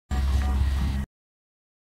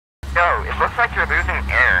Looks like you're losing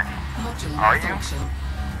air. Module Are you? malfunction.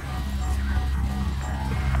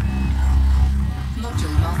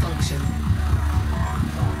 Module malfunction.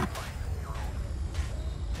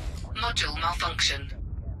 Module malfunction.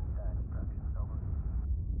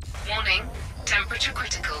 Warning, temperature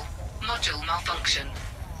critical. Module malfunction.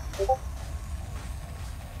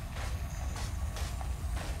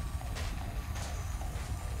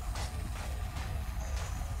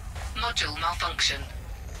 Module malfunction.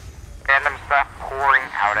 Random stuff pouring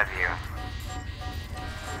out of you.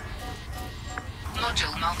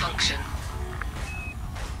 Module malfunction.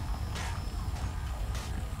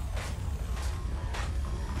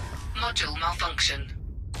 Module malfunction.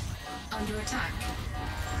 Under attack.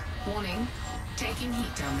 Warning, taking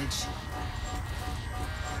heat damage.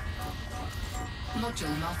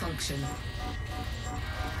 Module malfunction.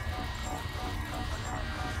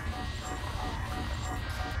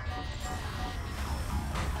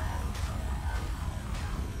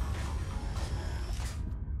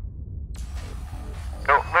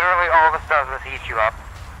 So literally all this does is heat you up.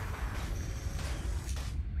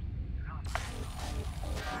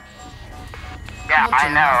 Yeah, I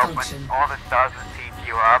know, but all this does is heat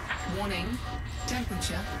you up. Warning,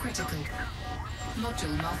 temperature critical.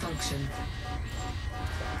 Module malfunction.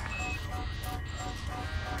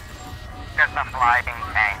 There's a flying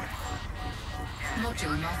tank.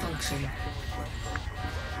 Module malfunction.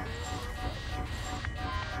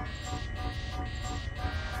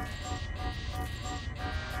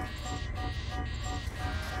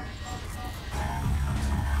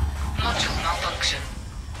 Module malfunction.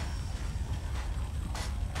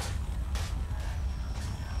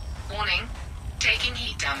 Warning, taking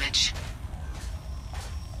heat damage.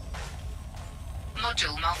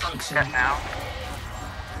 Module malfunction. Good now.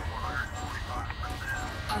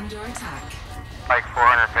 Under attack. Like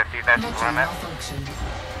 450, that's the Module limit. malfunction.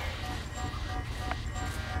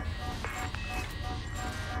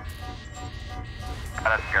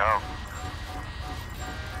 Let's go.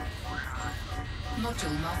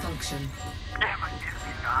 Module malfunction.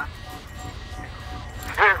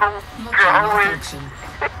 Still Module going. malfunction.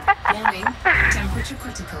 Warning, temperature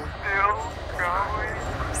critical. Still going.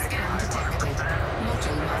 Scan detected.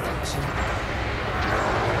 Module malfunction.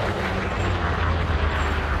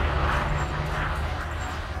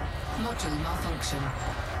 Module malfunction.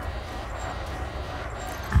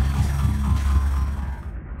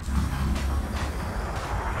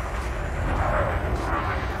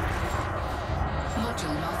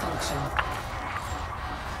 Module malfunction.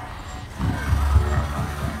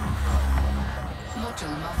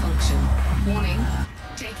 Module malfunction. Warning,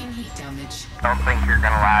 taking heat damage. Don't think you're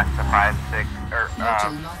gonna last the 5, 6, or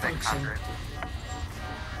Module malfunction. 600.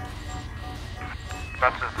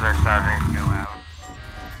 That's as they're starting to go out.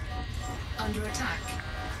 Under attack.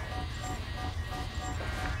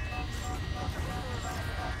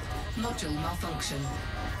 Module malfunction.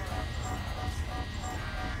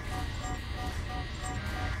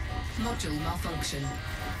 Module malfunction.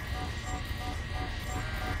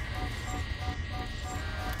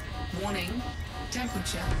 Warning,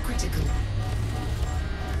 temperature critical.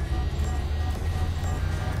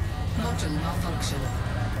 Module malfunction.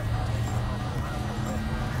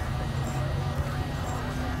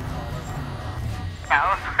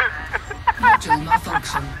 Module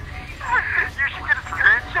malfunction. You should get a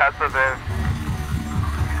screenshot of this.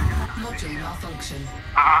 Module malfunction.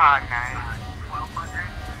 Ah, nice.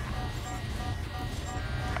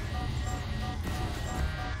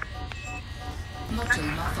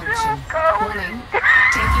 Module malfunction. Warning,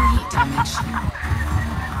 taking heat damage.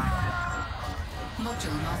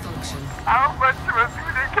 Module malfunction. How much of a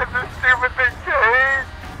video can this stupid thing take?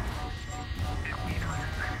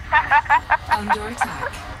 Under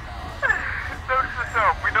attack. Notice the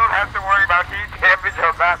soap. We don't have to worry about heat damage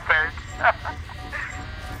on that thing.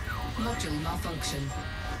 Module malfunction.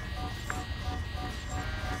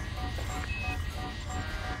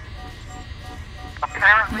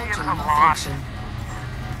 Apparently it's Module a lot. malfunction.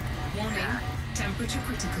 Warning, temperature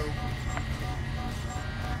critical.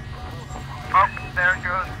 Oh, there it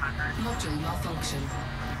goes. Module malfunction.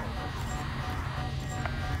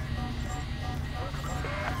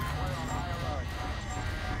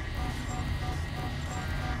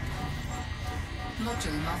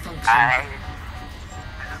 Module malfunction.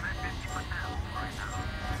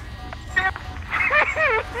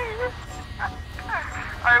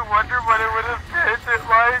 I wonder what it would have tasted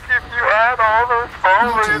like if you had all those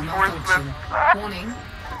fall Module malfunction. reinforcements. Warning,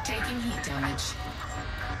 taking heat damage.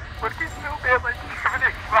 Would we still be at like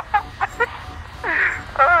 75?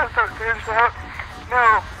 Oh, so there's that.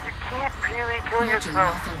 No, you can't really kill Module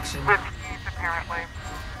yourself malfunction. with heat, apparently.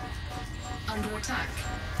 Under attack.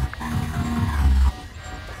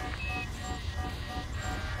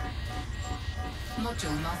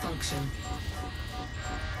 Module malfunction.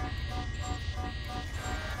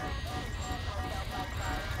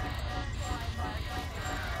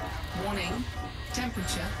 Warning.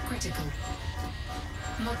 Temperature critical.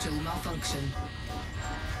 Module malfunction.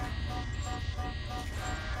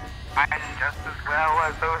 I'm just as well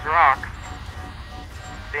as those rocks.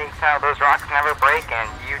 Seeing how those rocks never break and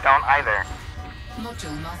you don't either.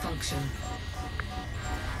 Module malfunction.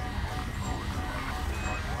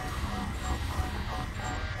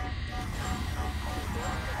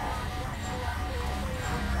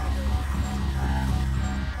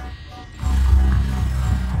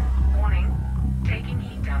 Warning. Taking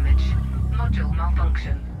heat damage. Module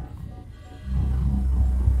malfunction.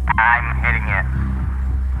 I'm hitting it.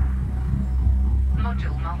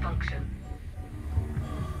 Module malfunction.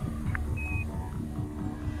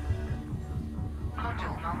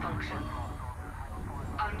 Module malfunction.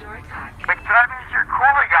 Under attack. But that means you're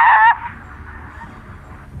cooling off!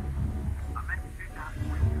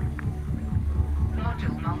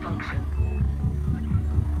 Module malfunction.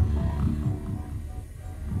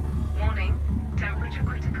 Warning. Temperature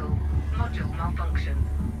critical. Module malfunction.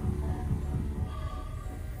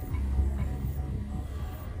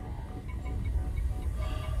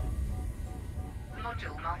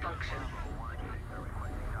 Module malfunction.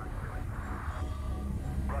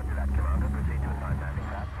 Roger that, Commander. Proceed to assign landing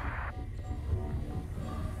path.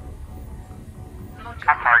 Module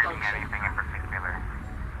Not targeting malfunction. anything in particular.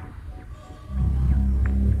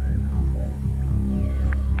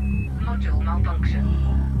 Module malfunction.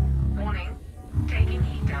 Warning. Taking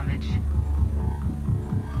heat damage.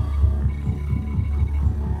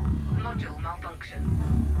 Module malfunction.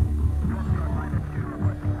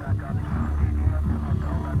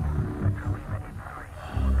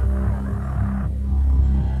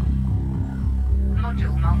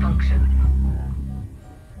 Module malfunction.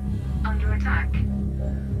 Under attack.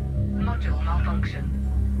 Module malfunction.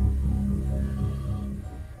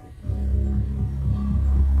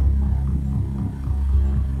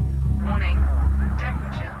 Warning.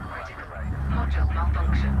 Temperature critical. Module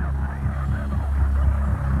malfunction.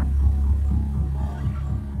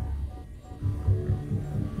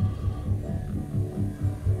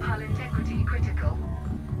 Hull integrity critical.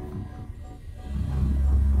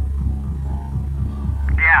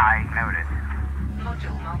 Yeah, I noticed.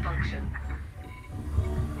 Module malfunction.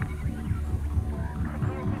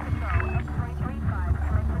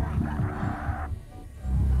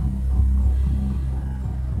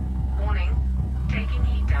 Warning. Taking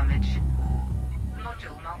heat damage.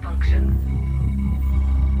 Module malfunction.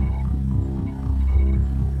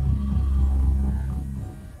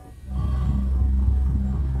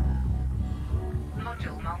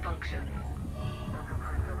 Module malfunction.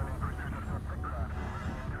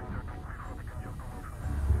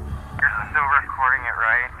 You're still recording it,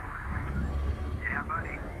 right? Yeah,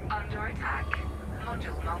 buddy. Under attack.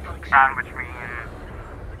 Module malfunction. Which means...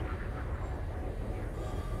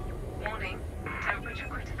 Warning. Temperature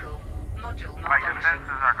critical. Module my malfunction.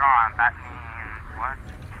 defenses are gone. That means... what?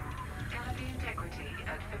 Canopy integrity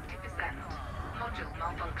at 50%. Module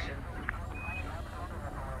malfunction.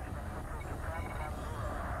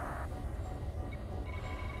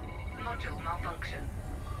 Module malfunction.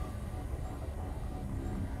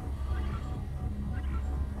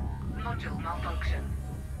 Module malfunction.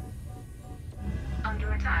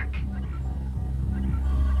 Under attack.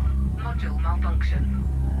 Module malfunction.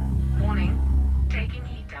 Warning. Taking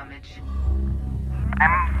heat damage.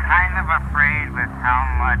 I'm kind of afraid with how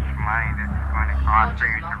much money this is going to cost for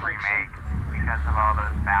you to remake because of all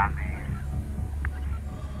those bounties.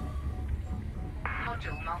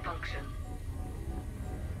 Module malfunction.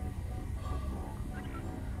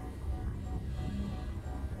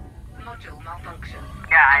 Module malfunction.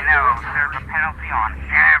 Yeah, I know. Under attack. There's a penalty on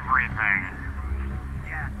everything.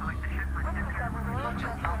 Yeah, select the ship for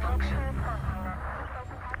Module malfunction.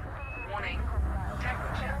 Warning.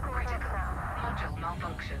 Temperature critical. Module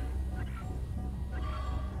malfunction.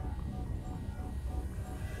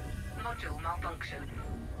 Module malfunction.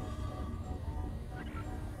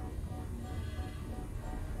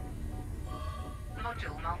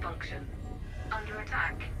 Module malfunction. Under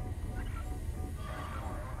attack.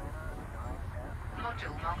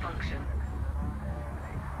 Module malfunction.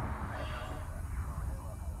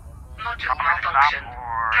 Module malfunction.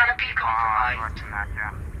 Canopy compromised.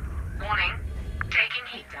 Warning. Taking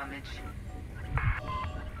heat damage.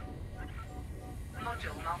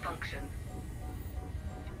 Module malfunction.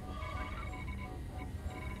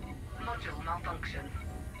 Module malfunction.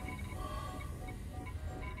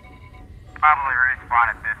 probably respawn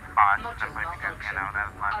at this spot Module simply because, you malfunction. know, that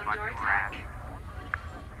was last much Under we were at. attack.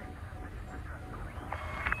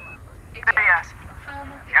 Yeah. Eject.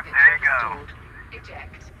 Thermal Yep, there you picture go. restored.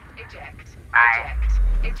 Eject. Eject. Bye.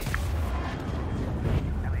 Eject. Eject.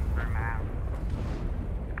 At least for now.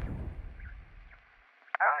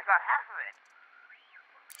 I only got half of it.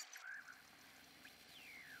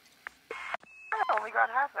 I only got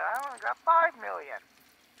half of it. I only got 5 million.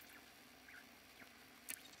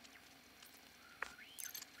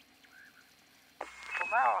 Well,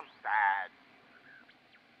 now I'm sad.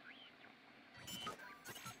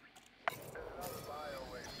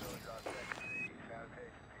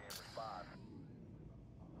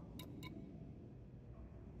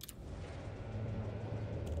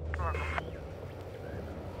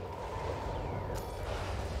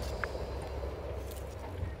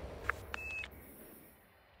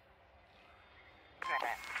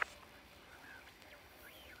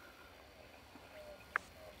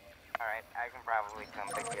 Alright, I can probably come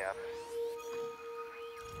pick you up.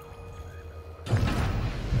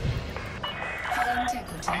 High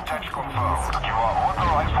integrity Detach compromised. confirmed. You are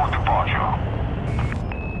authorized for departure.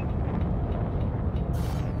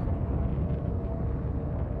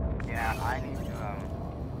 Yeah, I need to,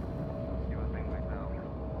 do a thing myself.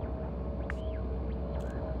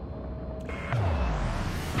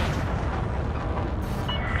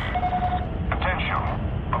 Attention.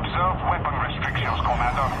 Observe weapon restrictions,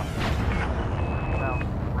 Commander. Well,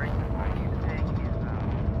 the break that I need to take is,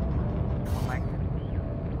 collect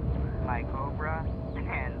my Cobra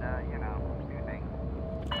and, you know, do things.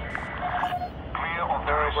 Clear of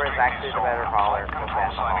the Cobra is actually the better hauler, so Control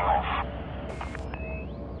that's the signing hauler. off.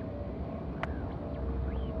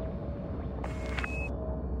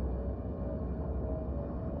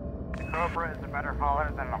 The Cobra is a better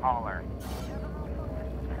hauler than the hauler.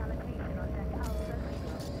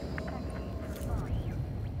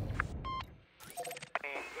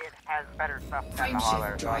 It has better stuff than the Frameshift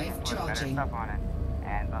hauler, so I drive can put better charging. stuff on it.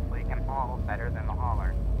 And thusly can haul better than the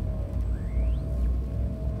hauler.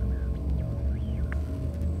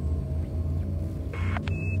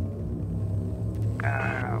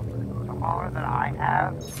 The hauler that I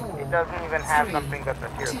have, it doesn't even have something that's a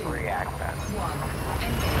tier 3 access. 1.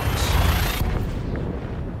 Engage.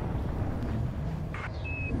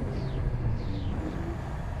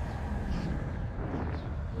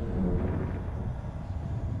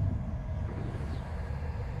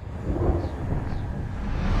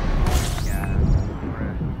 Yeah,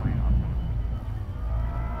 Cobra is plain awesome.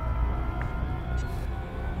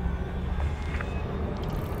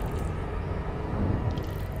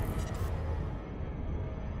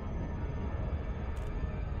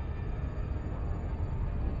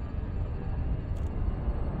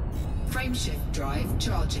 Frameshift drive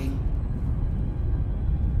charging.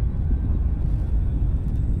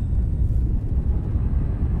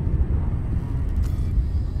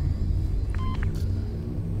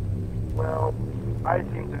 Well, I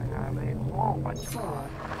seem to have a whole bunch of 4,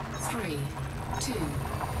 3, 2,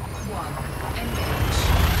 1.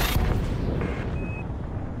 Engage.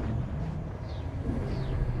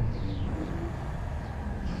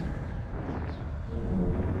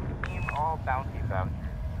 team all bounty vouchers.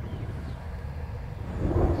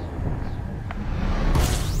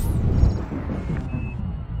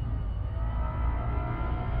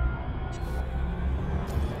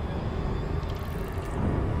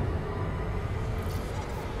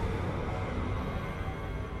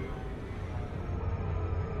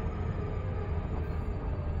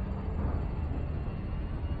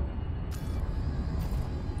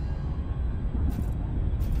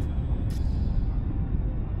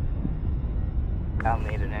 I'll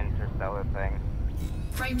need an interstellar thing.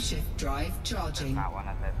 Frameshift drive charging. Not one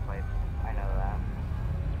at this place. I know that.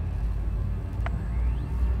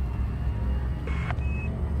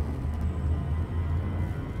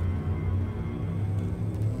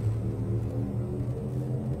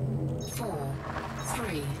 Four,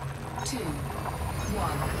 3, 2,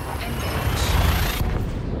 1.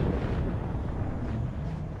 Engage.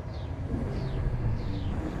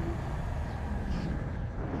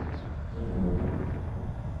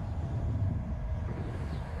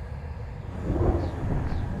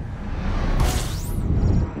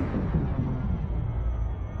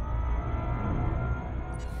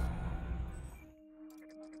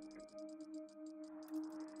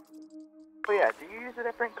 But yeah, do you use a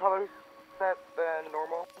different color set than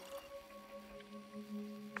normal?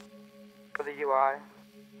 For the UI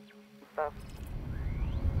and stuff?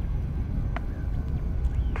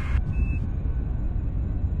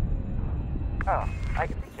 Oh, I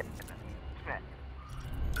can see it.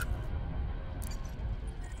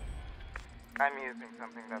 I'm using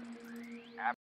something that's